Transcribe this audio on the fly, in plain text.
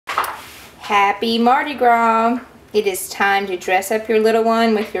Happy Mardi Gras! It is time to dress up your little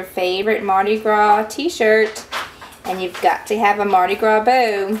one with your favorite Mardi Gras t-shirt. And you've got to have a Mardi Gras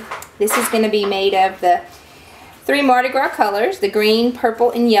bow. This is going to be made of the 3 Mardi Gras colors, the green, purple,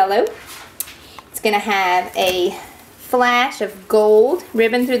 and yellow. It's going to have a flash of gold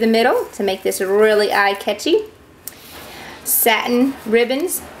ribbon through the middle to make this really eye-catchy. Satin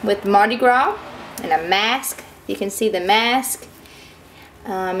ribbons with Mardi Gras and a mask. You can see the mask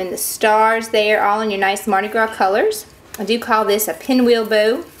and the stars there, all in your nice Mardi Gras colors. I do call this a pinwheel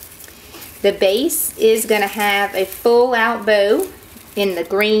bow. The base is going to have a full out bow in the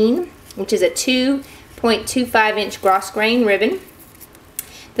green, which is a 2.25 inch grosgrain ribbon.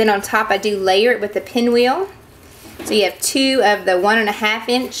 Then on top I do layer it with the pinwheel. So you have 2 of the 1.5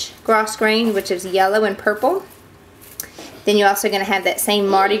 inch grosgrain, which is yellow and purple. Then you're also going to have that same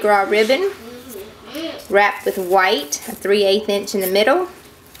Mardi Gras ribbon wrapped with white, a 3/8 inch in the middle,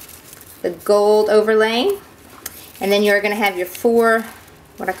 the gold overlay, and then you're going to have your 4,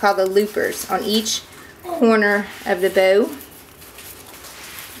 what I call the loopers, on each corner of the bow.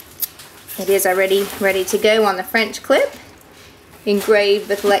 It is already ready to go on the French clip, engraved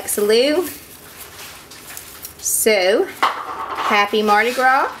with Lexaloo. So, happy Mardi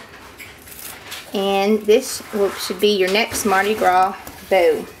Gras, and this should be your next Mardi Gras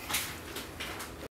bow.